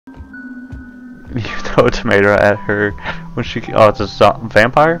You throw a tomato at her when she... Oh, it's a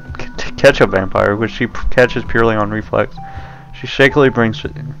vampire? Ketchup vampire, which she catches purely on reflex. She shakily brings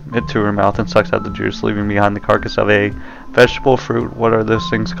it to her mouth and sucks out the juice, leaving behind the carcass of a vegetable, fruit. What are those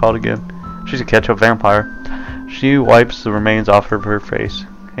things called again? She's a ketchup vampire. She wipes the remains off of her face.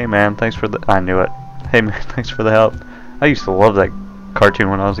 Hey man, thanks for the... I knew it. Hey man, thanks for the help. I used to love that cartoon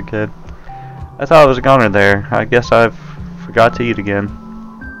when I was a kid. I thought I was a goner there. I guess I've forgot to eat again.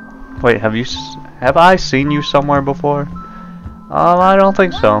 Wait, have I seen you somewhere before? I don't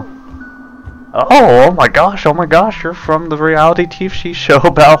think so. Oh my gosh, you're from the reality TV show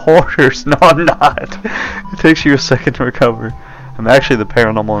about horrors. No, I'm not. It takes you a second to recover. I'm actually the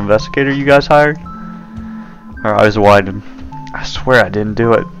paranormal investigator you guys hired. Her eyes widen. I swear I didn't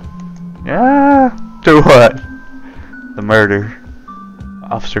do it. Yeah, do what? The murder.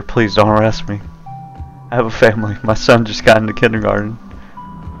 Officer, please don't arrest me. I have a family. My son just got into kindergarten.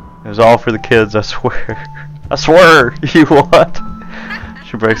 It was all for the kids, I swear. I swear! You what?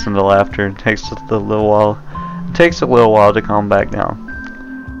 She breaks into laughter and takes a little while to calm back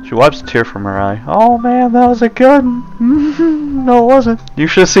down. She wipes a tear from her eye. Oh man, that was a good one. No, it wasn't. You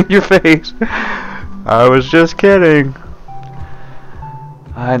should have seen your face. I was just kidding.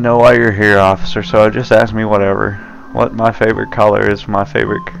 I know why you're here, officer, so just ask me whatever. What my favorite color is, my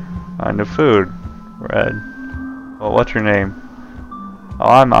favorite kind of food. Red. Well, what's your name? Oh,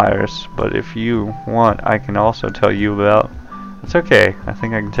 I'm Iris, but if you want, I can also tell you about... It's okay, I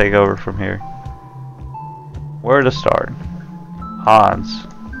think I can take over from here. Where to start? Hans.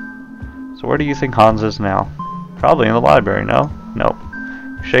 So where do you think Hans is now? Probably in the library, no? Nope.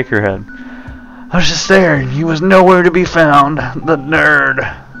 You shake your head. I was just there, and he was nowhere to be found. The nerd.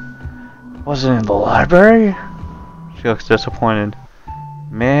 Wasn't in the library? She looks disappointed.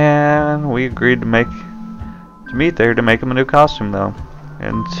 Man, we agreed to meet there to make him a new costume, though.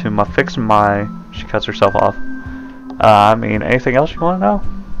 And to fix my... She cuts herself off. I mean, anything else you want to know?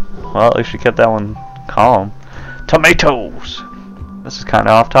 Well, at least she kept that one calm. Tomatoes! This is kind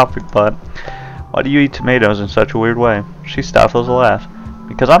of off topic, but... Why do you eat tomatoes in such a weird way? She stifles a laugh.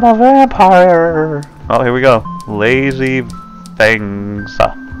 Because I'm a vampire! Oh, here we go. Lazy fangs.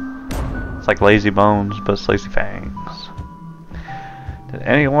 It's like lazy bones, but it's lazy fangs. Did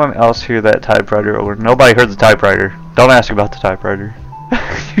anyone else hear that typewriter over? Nobody heard the typewriter. Don't ask about the typewriter.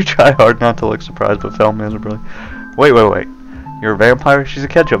 You try hard not to look surprised, but fail miserably. Wait. You're a vampire? She's a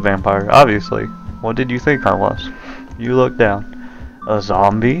ketchup vampire, obviously. What did you think I was? You look down. A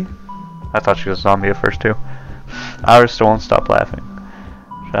zombie? I thought she was a zombie at first, too. Iris still won't stop laughing.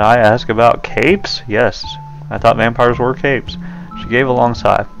 Should I ask about capes? Yes. I thought vampires wore capes. She gave a long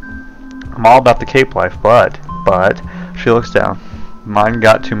sigh. I'm all about the cape life, but... She looks down. Mine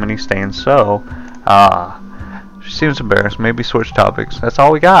got too many stains, so... She seems embarrassed. Maybe switch topics. That's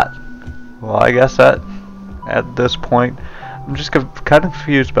all we got. Well, I guess that... At this point, I'm just kind of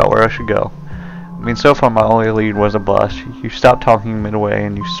confused about where I should go. I mean, so far my only lead was a bus. You stop talking midway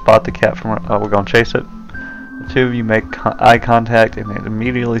and you spot the cat from... Oh, we're gonna chase it? The two of you make eye contact and it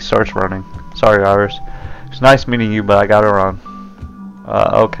immediately starts running. Sorry, Iris. It's nice meeting you, but I gotta run.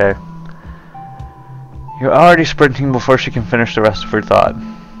 Okay. You're already sprinting before she can finish the rest of her thought.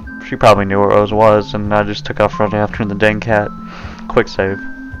 She probably knew where Rose was, and I just took off running after the dang cat. Quick save.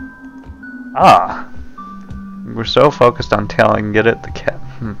 We're so focused on tailing, get it? The cat.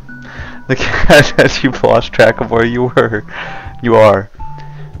 The cat that you've lost track of where you were. You are.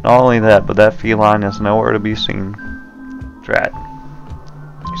 Not only that, but that feline is nowhere to be seen. Drat.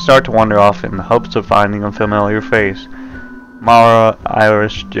 You start to wander off in the hopes of finding a familiar face. Mara,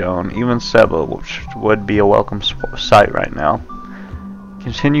 Iris, Joan, even Seba, which would be a welcome sight right now.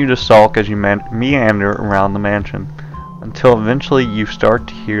 Continue to sulk as you meander around the mansion, until eventually you start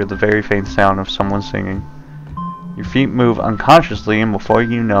to hear the very faint sound of someone singing. Your feet move unconsciously, and before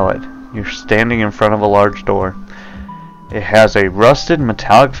you know it, you're standing in front of a large door. It has a rusted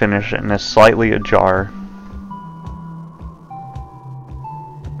metallic finish and is slightly ajar.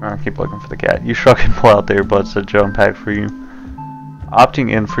 I'll keep looking for the cat. You shrug and pull out the earbuds that Joan packed for you.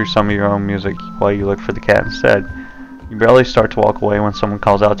 Opting in for some of your own music while you look for the cat instead. You barely start to walk away when someone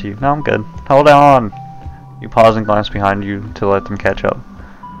calls out to you. No, I'm good. Hold on. You pause and glance behind you to let them catch up.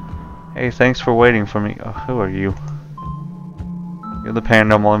 Hey, thanks for waiting for me. Oh, who are you? You're the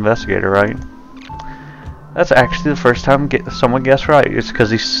paranormal investigator, right? That's actually the first time someone guessed right. It's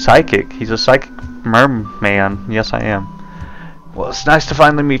because he's psychic. He's a psychic merman. Yes, I am. Well, it's nice to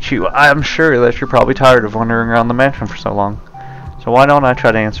finally meet you. I'm sure that you're probably tired of wandering around the mansion for so long. So why don't I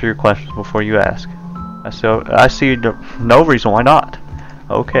try to answer your questions before you ask? I see no reason why not.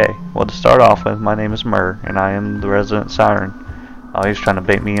 Okay, well, to start off with, my name is Myrrh, and I am the resident siren. Oh, he's trying to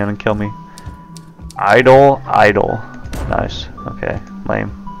bait me in and kill me. Idle, idle. Nice. Okay,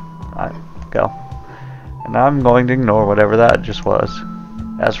 lame. Alright, go. And I'm going to ignore whatever that just was.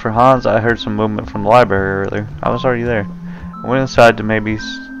 As for Hans, I heard some movement from the library earlier. I was already there. I went inside to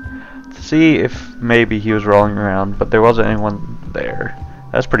see if maybe he was rolling around, but there wasn't anyone there.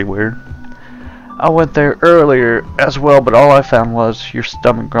 That's pretty weird. I went there earlier as well, but all I found was your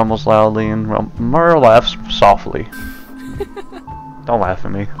stomach grumbles loudly and Murr laughs softly. Don't laugh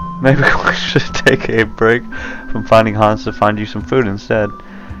at me. Maybe we should take a break from finding Hans to find you some food instead.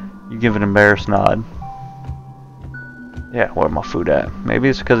 You give an embarrassed nod. Yeah, where's my food at? Maybe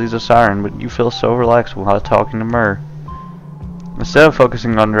it's because he's a siren, but you feel so relaxed while talking to Murr. Instead of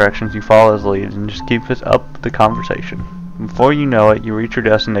focusing on directions, you follow his lead and just keep up the conversation. Before you know it, you reach your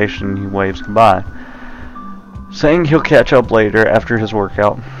destination and he waves goodbye. Saying he'll catch up later after his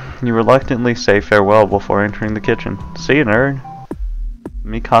workout, you reluctantly say farewell before entering the kitchen. See you, nerd.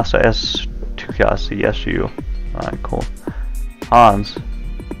 Mi casa es tu casa, yes you. Alright, cool. Hans.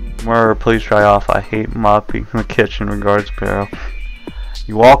 Murr, please dry off. I hate mopping the kitchen. Regards, Barrow.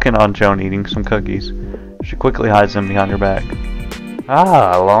 You walk in on Joan eating some cookies. She quickly hides them behind her back.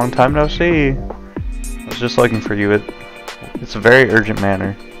 Ah, long time no see. I was just looking for you. It's a very urgent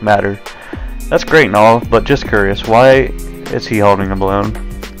matter. That's great and all, but just curious, why is he holding a balloon?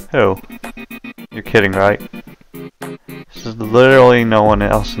 Who? You're kidding, right? There's literally no one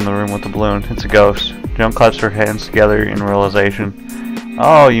else in the room with the balloon. It's a ghost. Joan claps her hands together in realization.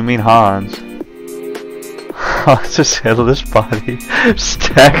 Oh, you mean Hans. Hans' headless body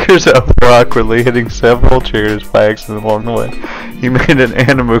staggers over awkwardly, hitting several chairs by accident along the way. He made an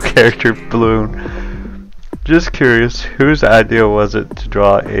Animu character balloon. Just curious, whose idea was it to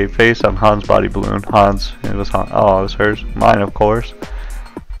draw a face on Hans' body balloon? Hans. It was Hans. Oh, it was hers. Mine, of course.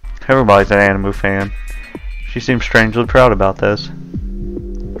 Everybody's an Animu fan. She seems strangely proud about this.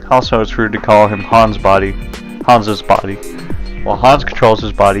 Also, it's rude to call him Hans's body. While Hans controls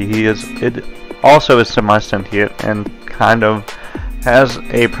his body, it also is semi-sentient and kind of has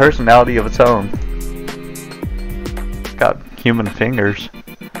a personality of its own. It's got human fingers.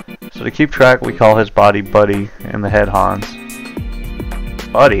 So to keep track, we call his body Buddy and the head Hans.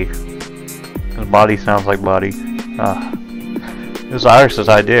 Buddy? His body sounds like Buddy. It was Iris'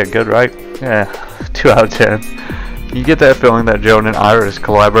 idea. Good, right? Yeah, 2 out of 10. You get that feeling that Joan and Iris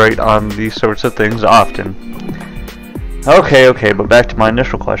collaborate on these sorts of things often. Okay, but back to my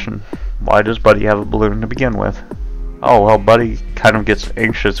initial question. Why does Buddy have a balloon to begin with? Oh, well, Buddy kind of gets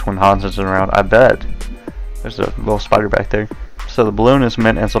anxious when Hans isn't around, I bet. There's a little spider back there. So the balloon is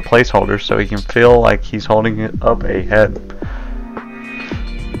meant as a placeholder so he can feel like he's holding up a head.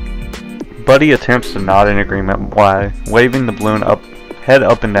 Buddy attempts to nod in agreement while waving the balloon head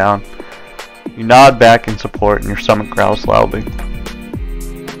up and down. You nod back in support and your stomach growls loudly.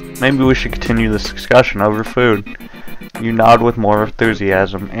 Maybe we should continue this discussion over food. You nod with more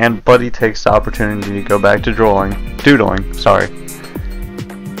enthusiasm, and Buddy takes the opportunity to go back to doodling. Sorry.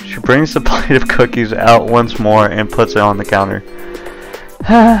 She brings the plate of cookies out once more and puts it on the counter.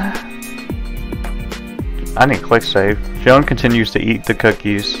 I need to click save. Joan continues to eat the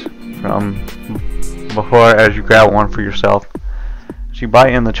cookies from before as you grab one for yourself. As you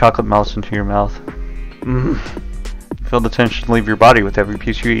bite in, the chocolate melts into your mouth. You feel the tension leave your body with every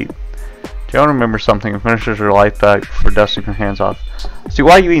piece you eat. Joan remembers something and finishes her life back before dusting her hands off. See,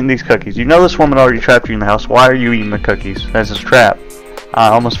 why are you eating these cookies? You know this woman already trapped you in the house. Why are you eating the cookies? That's a trap. I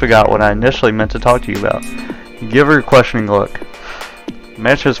almost forgot what I initially meant to talk to you about. You give her a questioning look. The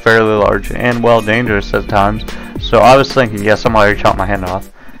match is fairly large and, well, dangerous at times, so I was thinking, yes, I'm already chopped my hand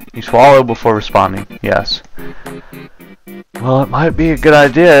off. You swallow before responding. Yes. Well, it might be a good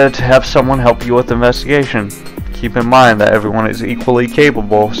idea to have someone help you with the investigation. Keep in mind that everyone is equally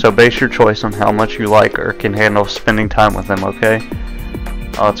capable, so base your choice on how much you like or can handle spending time with them, okay?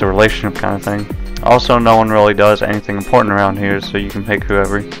 Oh, it's a relationship kind of thing. Also, no one really does anything important around here, so you can pick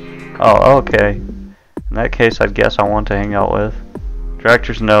whoever. Oh, okay. In that case, I'd guess I want to hang out with.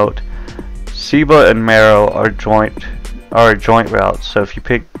 Director's note: Seba and Marrow are a joint route, so if you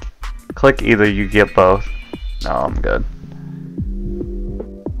click either, you get both. No, I'm good.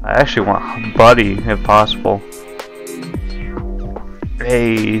 I actually want Buddy, if possible.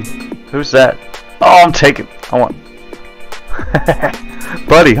 Hey, who's that? Oh, I'm taking. I want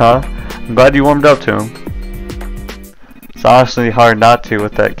Buddy, huh? I'm glad you warmed up to him. It's honestly hard not to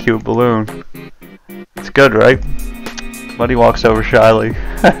with that cute balloon. It's good, right? Buddy walks over shyly.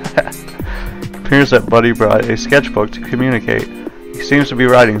 It appears that Buddy brought a sketchbook to communicate. He seems to be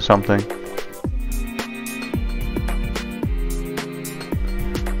writing something.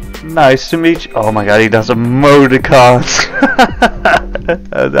 Nice to meet you. Oh my god, he does emoticons.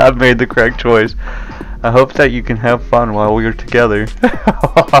 I've made the correct choice. I hope that you can have fun while we're together.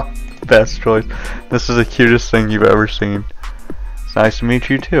 Best choice. This is the cutest thing you've ever seen. It's nice to meet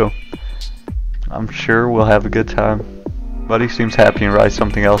you too. I'm sure we'll have a good time. Buddy seems happy and writes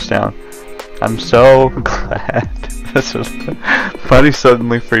something else down. I'm so glad. Buddy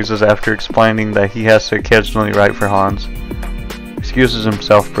suddenly freezes after explaining that he has to occasionally write for Hans. Excuses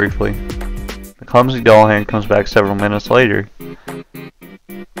himself briefly. The clumsy doll hand comes back several minutes later.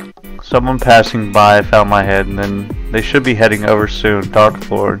 Someone passing by found my head, and then they should be heading over soon.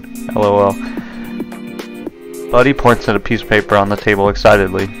 Dark Lord. LOL. Buddy points at a piece of paper on the table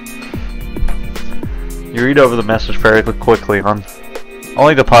excitedly. You read over the message very quickly.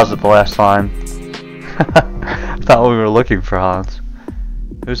 Only deposit the last line. I thought we were looking for Hans.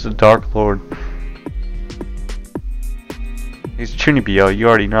 Who's the Dark Lord? He's Chunibyo, you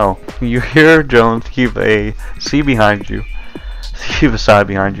already know. You hear Joan heave a sigh behind you. Heave a sigh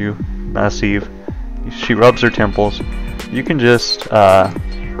behind you. Not a sieve. She rubs her temples. You can just go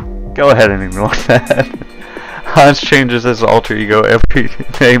ahead and ignore that. Hans changes his alter ego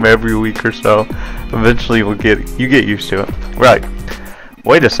every week or so. Eventually you get used to it. Right.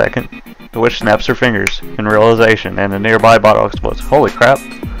 Wait a second. The witch snaps her fingers in realization, and a nearby bottle explodes. Holy crap.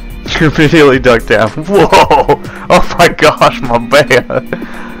 You immediately duck down. Whoa! Oh my gosh, my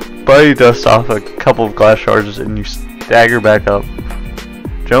bad. Buddy dusts off a couple of glass shards and you stagger back up.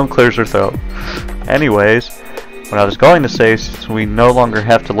 Joan clears her throat. Anyways, what I was going to say, since we no longer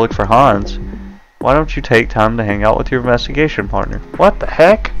have to look for Hans, why don't you take time to hang out with your investigation partner? What the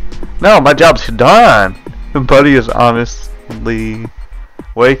heck? No, my job's done! Buddy is honestly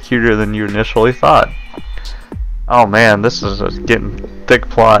way cuter than you initially thought. Oh man, this is getting thick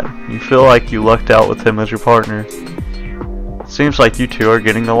plot. You feel like you lucked out with him as your partner. Seems like you two are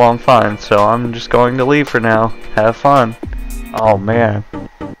getting along fine, so I'm just going to leave for now. Have fun. Oh man.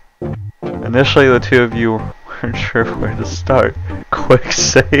 Initially the two of you weren't sure where to start. Quick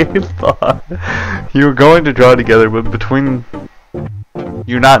save thought. You were going to draw together, but between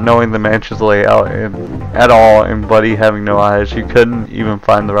you not knowing the mansion's layout at all and Buddy having no eyes, you couldn't even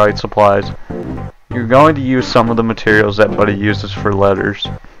find the right supplies. You're going to use some of the materials that Buddy uses for letters,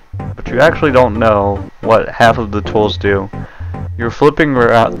 but you actually don't know what half of the tools do. You're flipping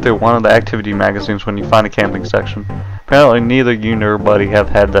through one of the activity magazines when you find a camping section. Apparently neither you nor Buddy have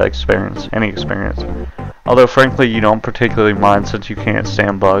had that experience, any experience. Although frankly you don't particularly mind since you can't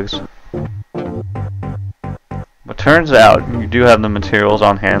stand bugs. But turns out you do have the materials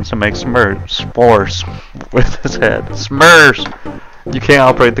on hand to make s'mores with his head. S'mores! You can't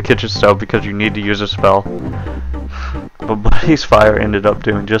operate the kitchen stove because you need to use a spell. But Buddy's fire ended up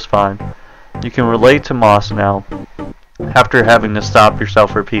doing just fine. You can relate to Moss now, after having to stop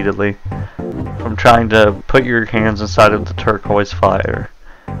yourself repeatedly from trying to put your hands inside of the turquoise fire.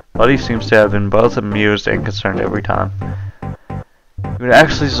 Buddy seems to have been both amused and concerned every time. You would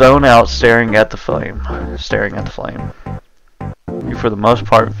actually zone out staring at the flame. You for the most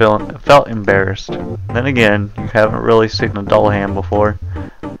part felt embarrassed. Then again, you haven't really seen a dull hand before.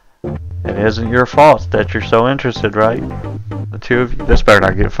 It isn't your fault that you're so interested, right? The two of you, this better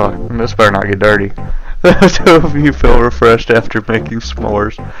not get dirty. The two of you feel refreshed after making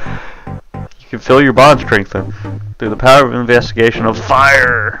s'mores. You can feel your bond strengthen through the power of investigation of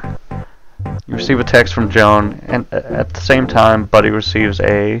fire. You receive a text from Joan, and at the same time, Buddy receives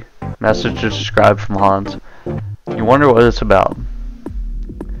a message described from Hans. You wonder what it's about.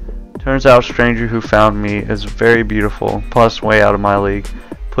 Turns out, stranger who found me is very beautiful, plus way out of my league.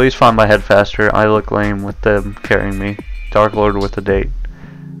 Please find my head faster. I look lame with them carrying me. Dark Lord with the date.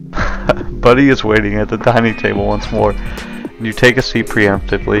 Buddy is waiting at the dining table once more, and you take a seat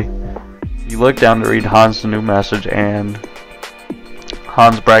preemptively. You look down to read Hans' new message, and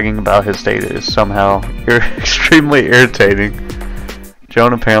Hans bragging about his data is somehow extremely irritating.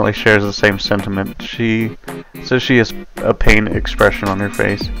 Joan apparently shares the same sentiment. She says she has a pain expression on her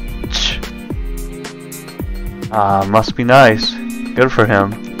face. Ah, must be nice. Good for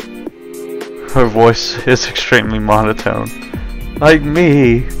him. Her voice is extremely monotone. Like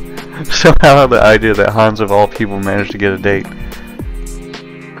me. Somehow the idea that Hans of all people managed to get a date.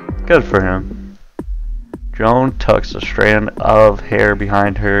 Good for him. Joan tucks a strand of hair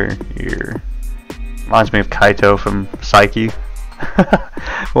behind her ear. Reminds me of Kaito from Psyche.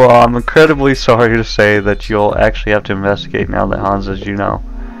 Well, I'm incredibly sorry to say that you'll actually have to investigate now that Hans is you know.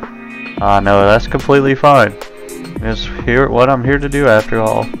 No, that's completely fine. It's what I'm here to do after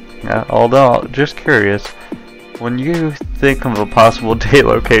all. Although, just curious, when you think of a possible date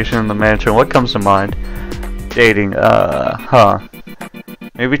location in the mansion, what comes to mind? Dating, Are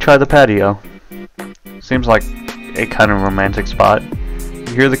Maybe try the patio. Seems like a kind of romantic spot.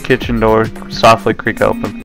 You hear the kitchen door softly creak open.